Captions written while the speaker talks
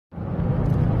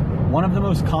One of the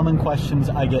most common questions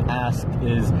I get asked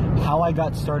is how I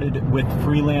got started with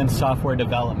freelance software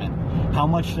development. How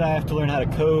much did I have to learn how to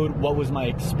code? What was my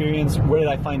experience? Where did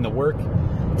I find the work?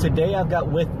 Today I've got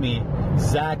with me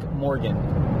Zach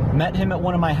Morgan. Met him at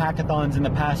one of my hackathons in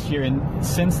the past year, and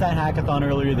since that hackathon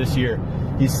earlier this year,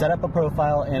 he's set up a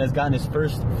profile and has gotten his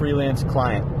first freelance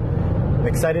client. I'm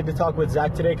excited to talk with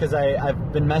Zach today because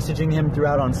I've been messaging him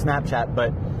throughout on Snapchat,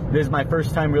 but this is my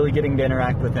first time really getting to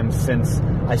interact with him since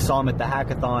I saw him at the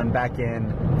hackathon back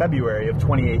in February of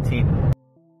 2018.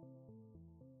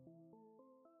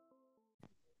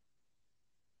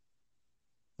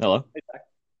 Hello. Hey, Zach.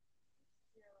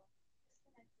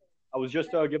 I was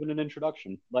just giving an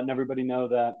introduction, letting everybody know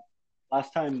that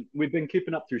last time we've been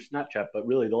keeping up through Snapchat, but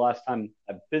really the last time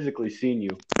I've physically seen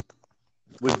you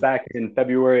was back in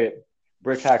February at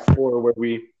Brick Hack 4, where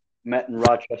we met in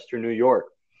Rochester, New York.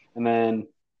 And then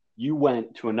you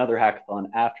went to another hackathon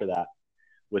after that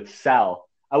with Sal.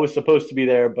 I was supposed to be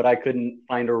there, but I couldn't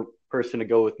find a person to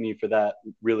go with me for that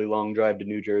really long drive to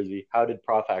New Jersey. How did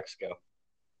ProfHacks go?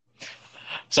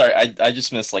 Sorry, I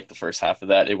just missed like the first half of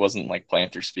that. It wasn't like playing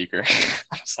through speaker.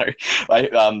 I'm sorry.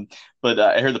 But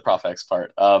I heard the ProfHacks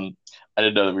part. I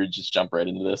didn't know that we'd just jump right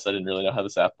into this. I didn't really know how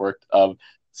this app worked.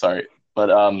 Sorry.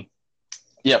 But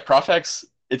yeah, ProfHacks,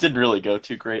 it didn't really go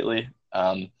too greatly.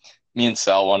 Me and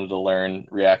Sal wanted to learn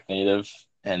React Native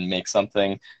and make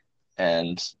something,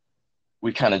 and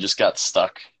we kind of just got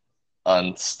stuck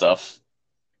on stuff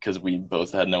because we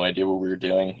both had no idea what we were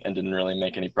doing and didn't really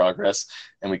make any progress,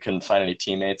 and we couldn't find any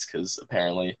teammates because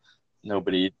apparently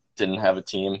nobody didn't have a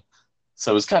team.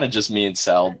 So it was kind of just me and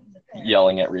Sal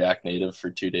yelling at React Native for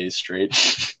 2 days straight.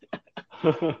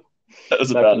 That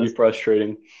was about it.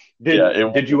 Frustrating.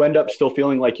 Did you end up still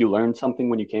feeling like you learned something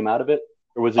when you came out of it?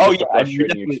 Or was it just a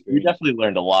frustrating experience? We definitely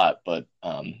learned a lot, but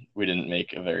we didn't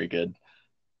make a very good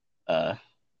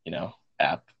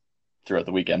app throughout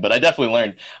the weekend. But I definitely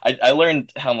learned. I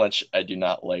learned how much I do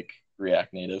not like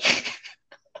React Native.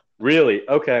 Really?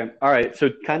 Okay. All right.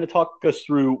 So kind of talk us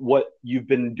through what you've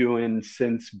been doing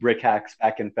since Brick Hacks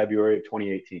back in February of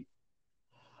 2018.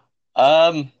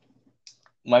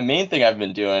 My main thing I've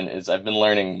been doing is I've been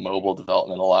learning mobile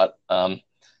development a lot. I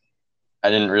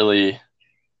didn't really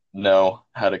know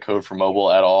how to code for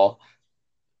mobile at all.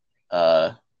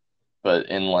 But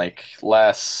in like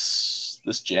this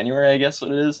January, I guess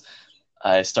what it is,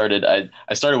 I started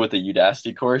with the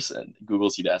Udacity course and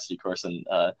Google's Udacity course, and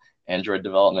Android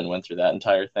development, went through that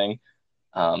entire thing.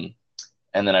 And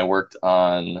then I worked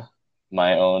on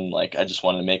my own, like I just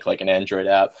wanted to make like an Android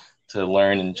app to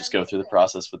learn and just go through the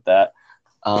process with that.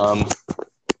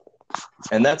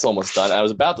 And that's almost done. I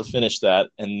was about to finish that,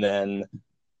 and then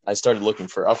I started looking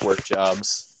for Upwork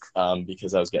jobs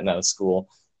because I was getting out of school.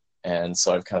 And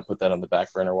so I've kind of put that on the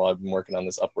back burner while I've been working on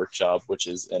this Upwork job, which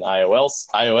is an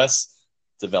iOS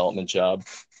development job,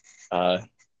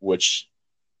 which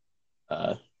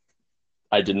I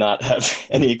did not have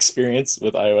any experience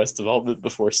with iOS development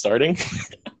before starting.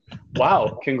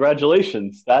 Wow.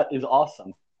 Congratulations. That is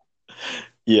awesome.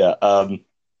 Yeah.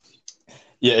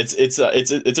 Yeah, it's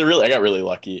a really, I got really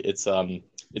lucky. It's a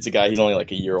guy, he's only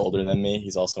like a year older than me.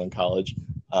 He's also in college.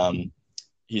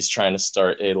 He's trying to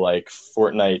start a like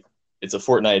Fortnite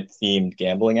themed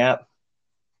gambling app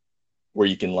where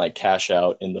you can like cash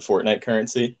out in the Fortnite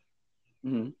currency.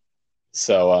 Mm-hmm.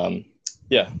 So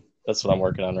yeah, that's what I'm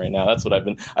working on right now. That's what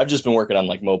I've just been working on,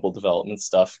 like mobile development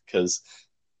stuff, because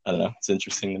I don't know, it's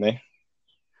interesting to me.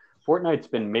 Fortnite's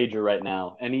been major right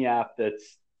now. Any app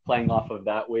that's playing off of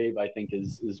that wave, I think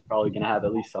is probably going to have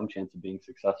at least some chance of being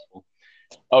successful.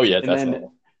 Oh yeah, and definitely. Then,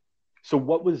 so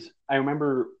I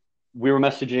remember we were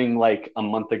messaging like a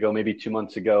month ago, maybe 2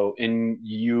 months ago, and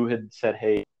you had said,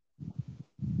 hey,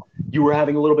 you were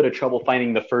having a little bit of trouble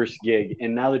finding the first gig.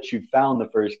 And now that you've found the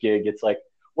first gig, it's like,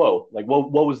 whoa, like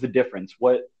what was the difference?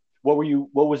 What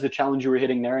was the challenge you were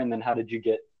hitting there? And then how did you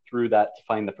get through that to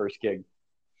find the first gig?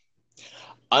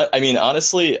 I mean,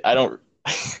 honestly, I don't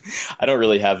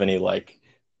really have any like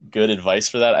good advice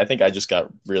for that. I think I just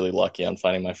got really lucky on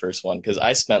finding my first one, because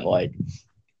I spent like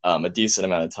a decent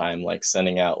amount of time like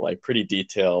sending out like pretty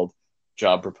detailed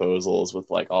job proposals with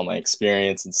like all my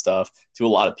experience and stuff to a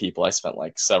lot of people. I spent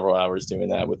like several hours doing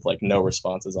that with like no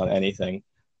responses on anything.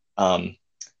 And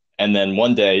then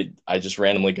one day I just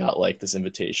randomly got like this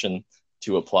invitation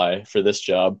to apply for this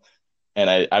job.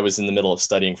 And I was in the middle of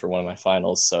studying for one of my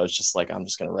finals. So it's just like, I'm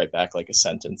just going to write back like a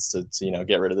sentence to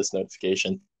get rid of this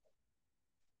notification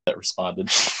that responded.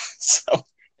 So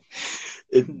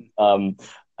I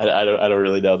don't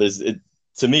really know.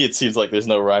 To me, it seems like there's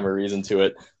no rhyme or reason to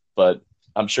it, but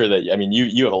I'm sure that, I mean,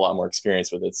 you have a lot more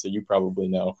experience with it, so you probably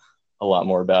know a lot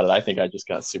more about it. I think I just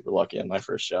got super lucky at my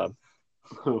first job.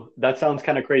 That sounds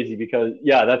kind of crazy because,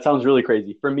 yeah, that sounds really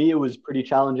crazy. For me, it was pretty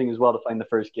challenging as well to find the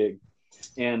first gig.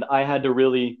 And I had to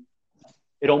really,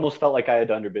 it almost felt like I had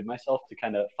to underbid myself to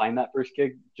kind of find that first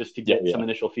gig just to get some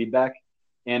initial feedback.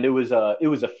 And it was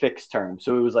a fixed term.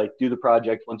 So it was like, do the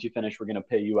project. Once you finish, we're going to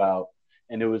pay you out.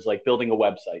 And it was like building a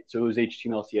website. So it was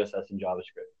HTML, CSS, and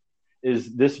JavaScript.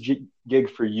 Is this gig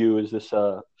for you? Is this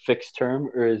a fixed term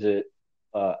or is it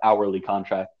hourly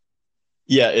contract?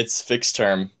 Yeah, it's fixed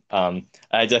term.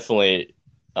 I definitely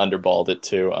underballed it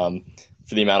too.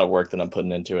 For the amount of work that I'm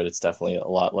putting into it, it's definitely a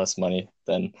lot less money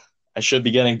than I should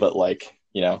be getting. But like,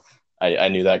 I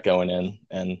knew that going in,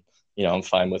 and I'm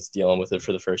fine with dealing with it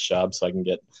for the first job, so I can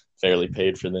get fairly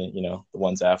paid for the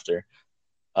ones after.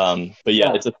 But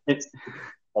yeah, it's.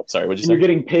 Oh, sorry, what'd you say?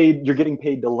 You're getting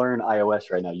paid to learn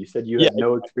iOS right now. You said you had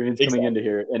no experience coming into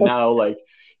here, and now like,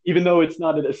 even though it's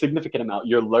not a significant amount,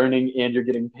 you're learning and you're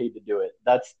getting paid to do it.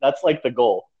 That's like the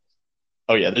goal.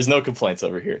 Oh yeah, there's no complaints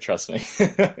over here, trust me.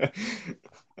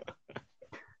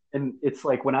 And it's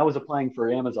like when I was applying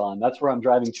for Amazon, that's where I'm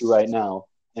driving to right now.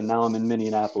 And now I'm in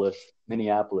Minneapolis.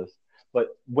 But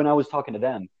when I was talking to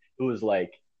them, it was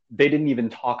like they didn't even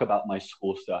talk about my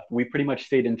school stuff. We pretty much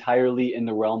stayed entirely in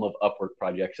the realm of Upwork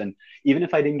projects. And even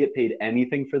if I didn't get paid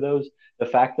anything for those, the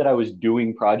fact that I was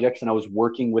doing projects and I was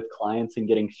working with clients and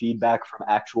getting feedback from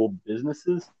actual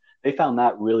businesses, they found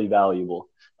that really valuable.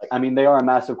 Like, I mean, they are a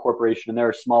massive corporation and there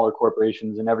are smaller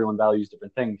corporations and everyone values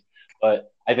different things.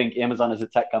 But I think Amazon as a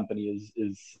tech company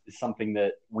is something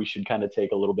that we should kind of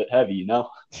take a little bit heavy,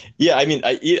 Yeah, I mean,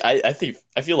 I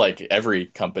feel like every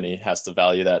company has to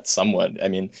value that somewhat. I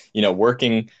mean,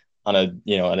 working on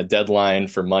a deadline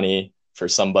for money for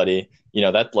somebody,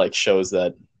 that like shows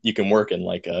that you can work in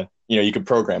like you can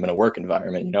program in a work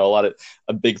environment.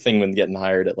 A big thing when getting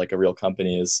hired at like a real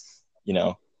company is,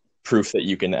 proof that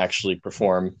you can actually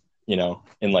perform,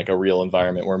 in like a real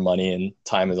environment where money and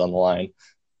time is on the line.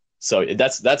 So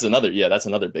that's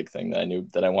another big thing that I knew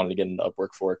that I wanted to get into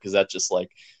Upwork for, because that's just like,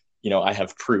 I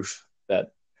have proof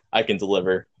that I can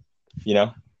deliver,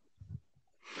 All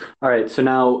right. So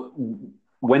now,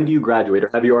 when do you graduate, or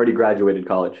have you already graduated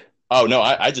college? Oh, no,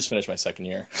 I just finished my second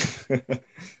year.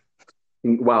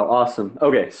 Wow. Awesome.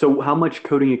 Okay. So how much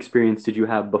coding experience did you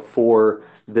have before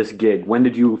this gig? When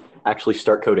did you actually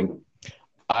start coding?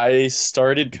 I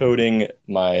started coding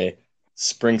my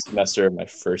spring semester of my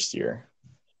first year.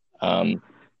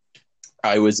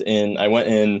 I went in,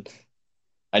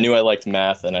 I knew I liked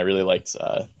math and I really liked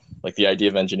like the idea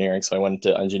of engineering. So I went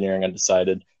into engineering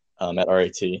undecided at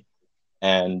RIT.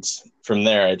 And from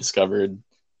there I discovered,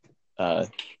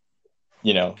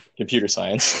 computer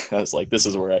science. I was like, this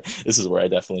is where I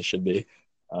definitely should be.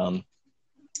 And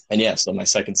yeah, so my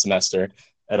second semester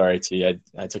at RIT,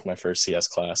 I took my first CS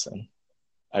class and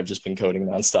I've just been coding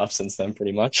nonstop since then,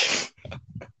 pretty much.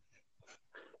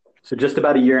 So just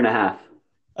about a year and a half.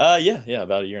 Yeah,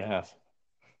 about a year and a half.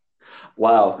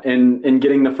 Wow. And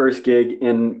getting the first gig,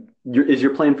 and is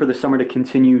your plan for the summer to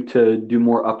continue to do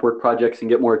more Upwork projects and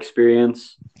get more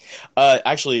experience?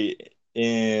 Actually,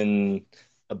 in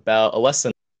about a less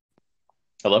than.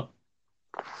 Hello?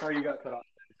 Sorry, you got cut off.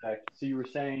 So you were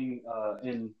saying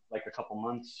in like a couple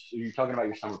months, you're talking about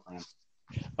your summer plan.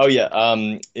 Oh yeah.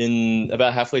 In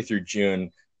about halfway through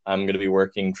June, I'm going to be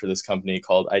working for this company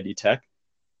called ID Tech.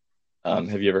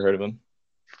 Have you ever heard of them?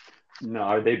 No.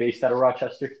 Are they based out of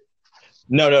Rochester?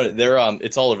 No, they're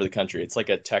it's all over the country. It's like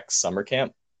a tech summer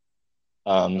camp.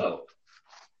 Oh.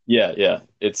 Yeah.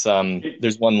 It's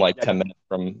there's one like 10 minutes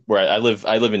from where I live.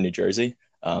 I live in New Jersey,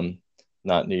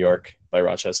 not New York by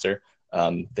Rochester.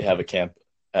 They have a camp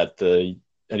at a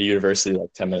university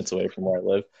like 10 minutes away from where I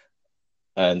live.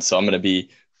 And so I'm going to be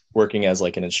working as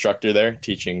like an instructor there,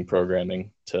 teaching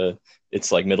programming to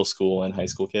it's like middle school and high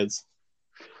school kids.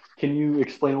 Can you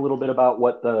explain a little bit about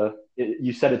what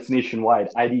you said it's nationwide,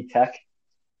 ID Tech?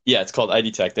 Yeah, it's called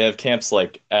ID Tech. They have camps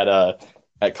like at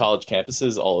college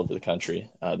campuses all over the country.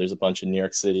 There's a bunch in New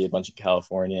York City, a bunch in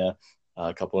California,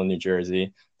 a couple in New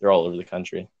Jersey. They're all over the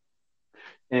country.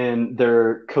 And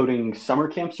they're coding summer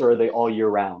camps, or are they all year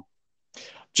round?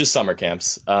 Just summer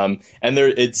camps. And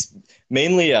it's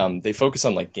mainly they focus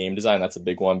on like game design. That's a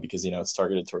big one because it's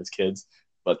targeted towards kids.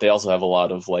 But they also have a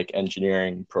lot of like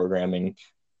engineering, programming,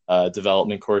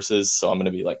 development courses. So I'm going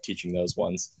to be like teaching those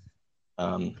ones.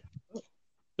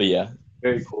 But yeah.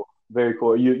 Very cool. Very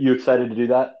cool. You excited to do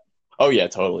that? Oh yeah,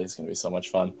 totally. It's going to be so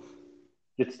much fun.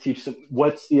 Get to teach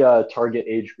what's the target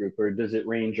age group, or does it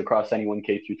range across anyone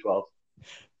K through 12?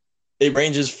 It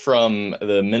ranges from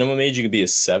the minimum age you can be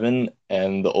is 7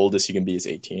 and the oldest you can be is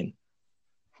 18.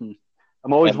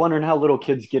 I'm always And wondering how little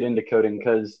kids get into coding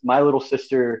because my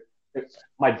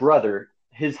brother,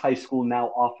 his high school now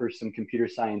offers some computer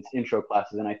science intro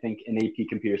classes and I think an AP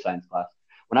computer science class.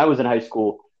 When I was in high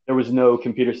school, there was no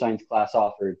computer science class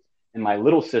offered. And my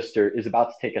little sister is about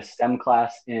to take a STEM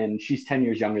class and she's 10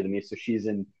 years younger than me. So she's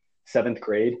in seventh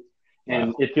grade. And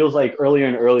wow. it feels like earlier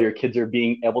and earlier kids are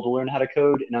being able to learn how to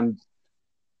code.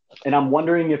 And I'm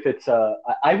wondering if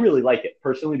I really like it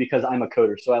personally because I'm a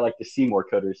coder. So I like to see more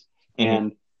coders. Mhm.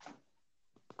 And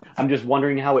I'm just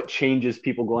wondering how it changes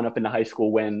people going up into high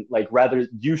school when, like, rather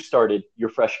you started your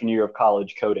freshman year of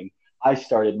college coding. I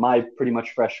started my pretty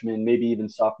much freshman, maybe even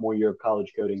sophomore year of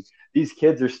college coding. These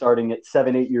kids are starting at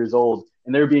 7, 8 years old,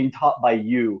 and they're being taught by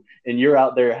you, and you're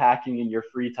out there hacking in your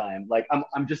free time. Like,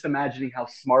 I'm just imagining how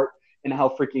smart and how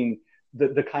freaking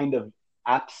the kind of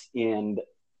apps and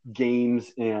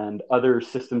games and other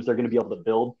systems they're going to be able to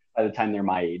build by the time they're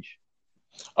my age.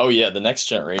 Oh yeah, the next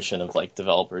generation of like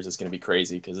developers is going to be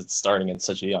crazy because it's starting at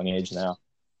such a young age now.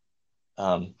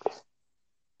 Um,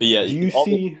 but yeah, Do you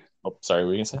see? sorry, what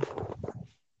were you gonna say?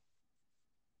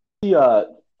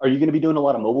 Are you going to be doing a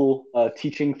lot of mobile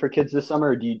teaching for kids this summer?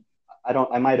 Or do you?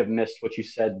 I might have missed what you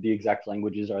said. The exact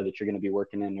languages are that you're going to be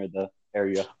working in, or the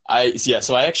area.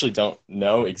 So I actually don't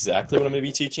know exactly what I'm going to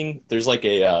be teaching. There's like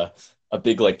a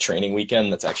big like training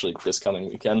weekend that's actually this coming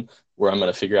weekend where I'm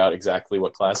going to figure out exactly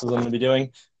what classes I'm going to be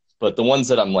doing. But the ones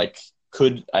that I'm like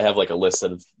I have like a list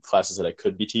of classes that I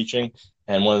could be teaching,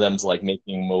 and one of them is like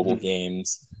making mobile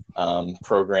games,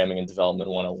 programming and development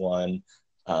 101,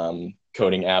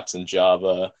 coding apps in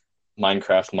Java,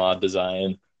 Minecraft mod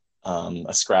design,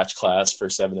 a Scratch class for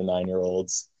 7 to 9 year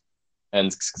olds,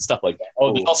 and stuff like that.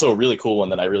 Oh, there's also a really cool one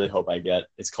that I really hope I get.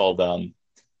 It's called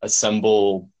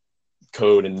assemble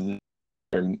code and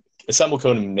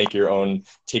make your own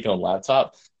take on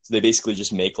laptop. So they basically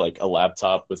just make like a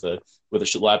laptop with a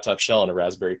laptop shell and a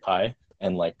Raspberry Pi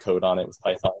and like code on it with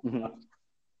Python. Mm-hmm.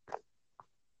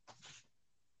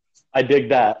 I dig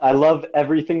that. I love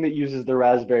everything that uses the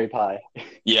Raspberry Pi.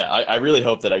 Yeah, I really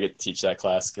hope that I get to teach that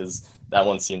class because that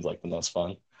one seems like the most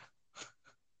fun.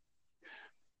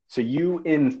 So you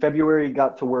in February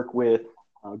got to work with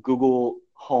Google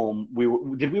Home.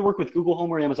 Did we work with Google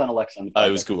Home or Amazon Alexa on the project?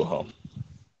 It was Google Home.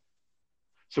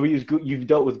 So you've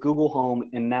dealt with Google Home,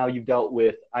 and now you've dealt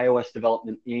with iOS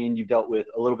development, and you've dealt with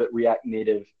a little bit React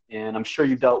Native, and I'm sure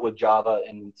you've dealt with Java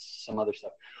and some other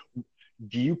stuff.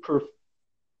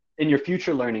 In your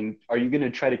future learning, are you going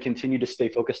to try to continue to stay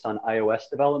focused on iOS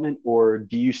development, or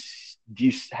do you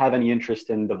have any interest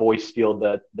in the voice field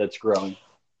that's growing?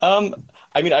 I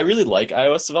mean, I really like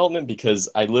iOS development because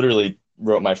I literally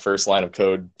wrote my first line of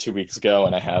code 2 weeks ago,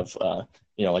 and I have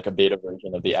like a beta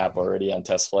version of the app already on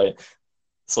test flight.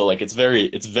 So like it's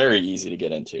very easy to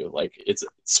get into. Like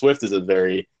Swift is a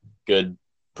very good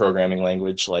programming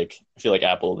language. Like I feel like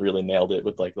Apple really nailed it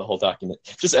with like the whole document.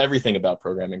 Just everything about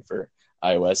programming for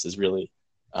iOS is really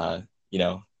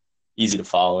easy to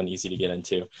follow and easy to get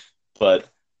into. But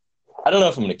I don't know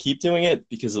if I'm going to keep doing it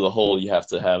because of the whole you have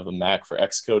to have a Mac for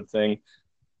Xcode thing.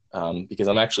 Because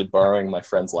I'm actually borrowing my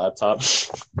friend's laptop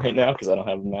right now because I don't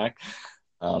have a Mac.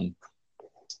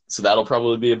 So that'll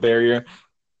probably be a barrier.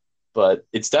 But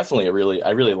it's definitely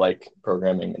I really like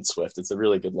programming in Swift. It's a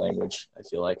really good language, I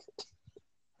feel like.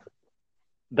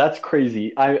 That's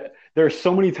crazy. There are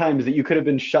so many times that you could have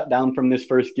been shut down from this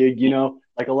first gig,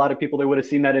 like a lot of people, they would have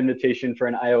seen that invitation for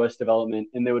an iOS development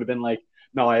and they would have been like,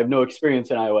 no, I have no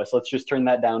experience in iOS. Let's just turn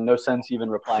that down. No sense even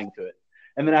replying to it.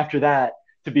 And then after that,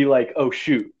 to be like, oh,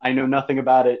 shoot, I know nothing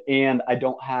about it and I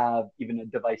don't have even a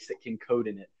device that can code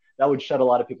in it. That would shut a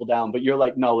lot of people down. But you're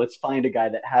like, no, let's find a guy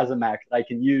that has a Mac that I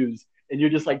can use. And you're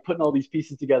just like putting all these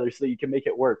pieces together so that you can make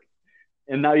it work.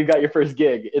 And now you got your first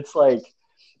gig. It's like,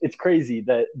 it's crazy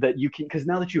that you can, because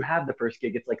now that you have the first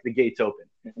gig, it's like the gate's open.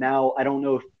 Now, I don't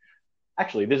know if,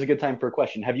 actually, this is a good time for a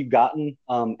question. Have you gotten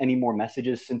any more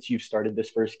messages since you've started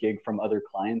this first gig from other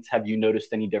clients? Have you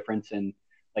noticed any difference in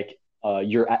like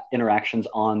your interactions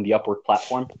on the Upwork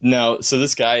platform? No. So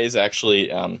this guy is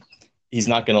actually, he's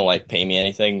not going to like pay me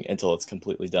anything until it's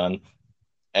completely done.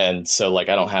 And so like,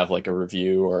 I don't have like a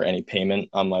review or any payment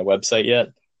on my website yet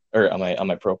or on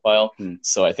my profile.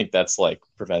 So I think that's like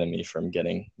preventing me from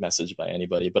getting messaged by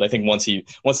anybody. But I think once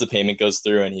the payment goes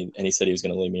through and he said he was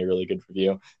going to leave me a really good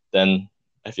review, then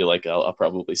I feel like I'll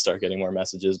probably start getting more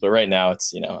messages. But right now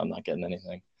it's, I'm not getting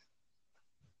anything.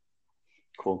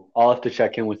 Cool. I'll have to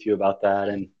check in with you about that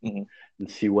and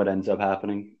see what ends up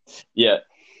happening. Yeah.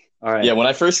 All right. Yeah.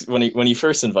 When he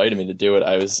first invited me to do it,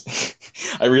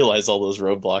 I realized all those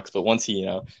roadblocks, but once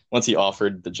he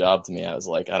offered the job to me, I was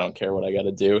like, I don't care what I got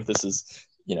to do. This is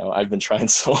I've been trying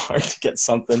so hard to get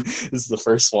something. This is the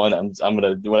first one. I'm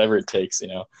gonna do whatever it takes.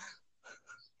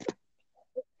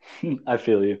 I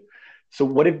feel you. So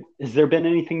has there been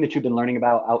anything that you've been learning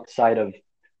about outside of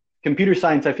computer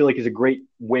science? I feel like is a great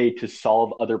way to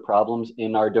solve other problems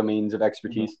in our domains of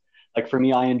expertise. Like for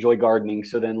me, I enjoy gardening.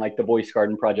 So then like the Voice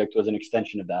Garden project was an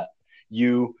extension of that.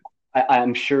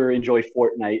 I'm sure enjoy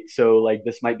Fortnite. So like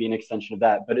this might be an extension of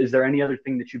that. But is there any other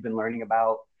thing that you've been learning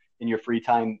about in your free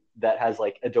time that has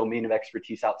like a domain of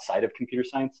expertise outside of computer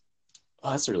science?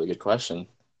 Oh, that's a really good question.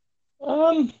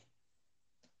 I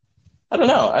don't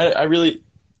know. I really,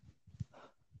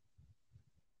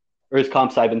 Or has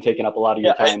comp sci been taking up a lot of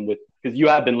your time because you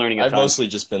have been learning a I've ton? mostly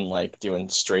just been like doing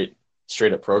straight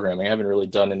up programming. I haven't really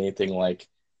done anything like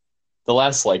the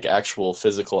last like actual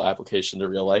physical application to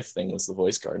real life thing was the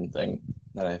Voice Garden thing.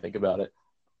 Now that I think about it.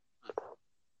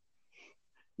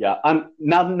 Yeah,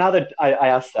 now that I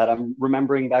asked that, I'm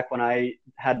remembering back when I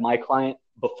had my client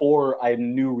before I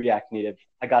knew React Native.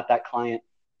 I got that client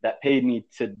that paid me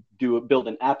to build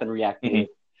an app in React Native.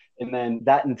 And then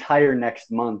that entire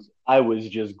next month, I was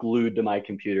just glued to my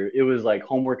computer. It was like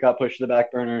homework got pushed to the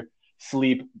back burner.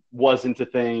 Sleep wasn't a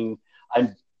thing. I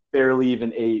barely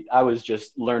even ate. I was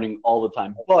just learning all the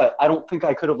time. But I don't think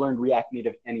I could have learned React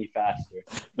Native any faster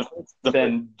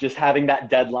than just having that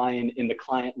deadline in the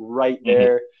client right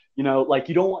there. Like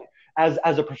you don't want, as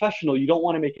a professional, you don't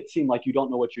want to make it seem like you don't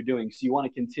know what you're doing. So you want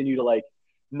to continue to like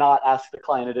not ask the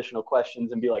client additional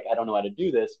questions and be like, I don't know how to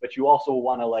do this. But you also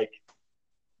want to like,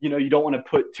 you don't want to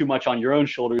put too much on your own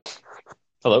shoulders.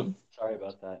 Hello. Sorry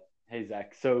about that. Hey,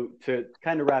 Zach. So to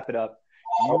kind of wrap it up,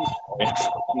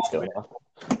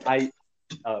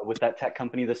 with that tech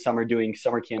company this summer doing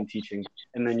summer camp teaching,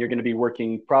 and then you're going to be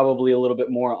working probably a little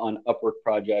bit more on Upwork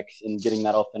projects and getting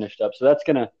that all finished up. So that's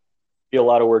going to be a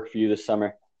lot of work for you this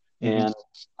summer. And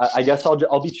I guess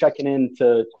I'll be checking in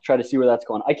to try to see where that's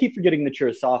going. I keep forgetting that you're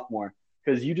a sophomore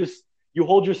because you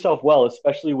hold yourself well,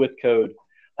 especially with code.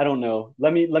 I don't know.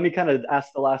 Let me kind of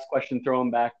ask the last question, throw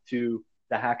them back to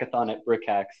the hackathon at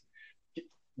BrickHacks.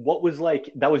 What was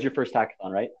like, that was your first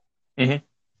hackathon, right?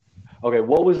 Okay.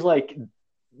 What was like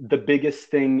the biggest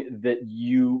thing that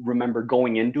you remember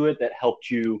going into it that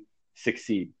helped you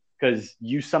succeed? Because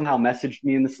you somehow messaged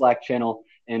me in the Slack channel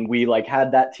and we like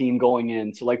had that team going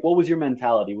in. So like, what was your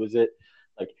mentality? Was it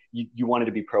like you wanted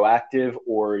to be proactive,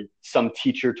 or some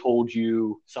teacher told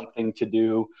you something to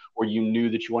do, or you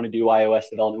knew that you want to do iOS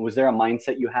development? Was there a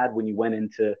mindset you had when you went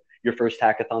into your first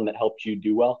hackathon that helped you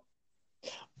do well?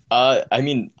 I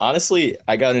mean, honestly,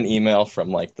 I got an email from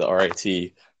like the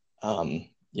RIT,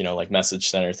 like message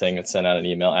center thing that sent out an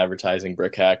email advertising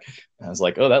BrickHack. And I was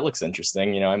like, oh, that looks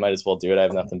interesting. I might as well do it. I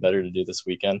have nothing better to do this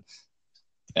weekend.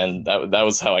 And that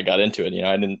was how I got into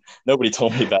it. Nobody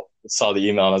told me about it. Saw the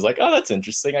email and I was like, oh, that's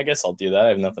interesting. I guess I'll do that. I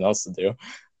have nothing else to do.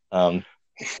 And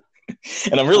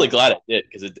I'm really glad I did,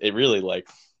 because it really like,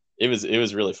 it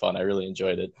was really fun. I really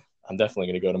enjoyed it. I'm definitely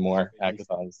going to go to more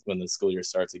hackathons when the school year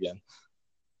starts again.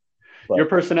 But your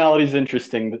personality is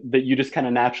interesting, that you just kind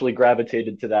of naturally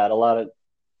gravitated to that.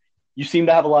 You seem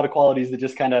to have a lot of qualities that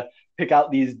just kind of pick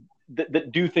out these,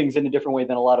 that do things in a different way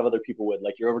than a lot of other people would.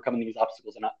 Like you're overcoming these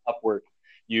obstacles in Upwork.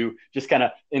 You just kind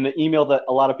of, in the email that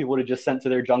a lot of people would have just sent to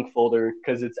their junk folder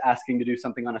because it's asking to do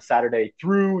something on a Saturday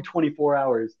through 24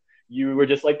 hours, you were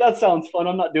just like, that sounds fun.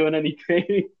 I'm not doing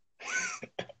anything.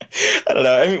 I don't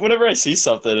know. I mean, whenever I see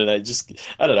something and I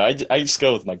don't know, I just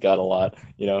go with my gut a lot.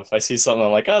 If I see something,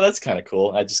 I'm like, oh, that's kind of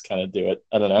cool. I just kind of do it.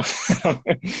 I don't know.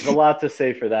 There's a lot to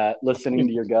say for that. Listening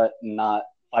to your gut and not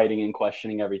fighting and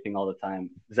questioning everything all the time.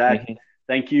 Zach,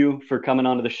 thank you for coming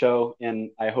onto the show,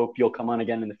 and I hope you'll come on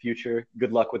again in the future.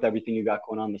 Good luck with everything you got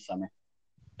going on this summer.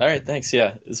 All right. Thanks.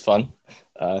 Yeah, it was fun.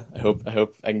 I hope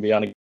I can be on again.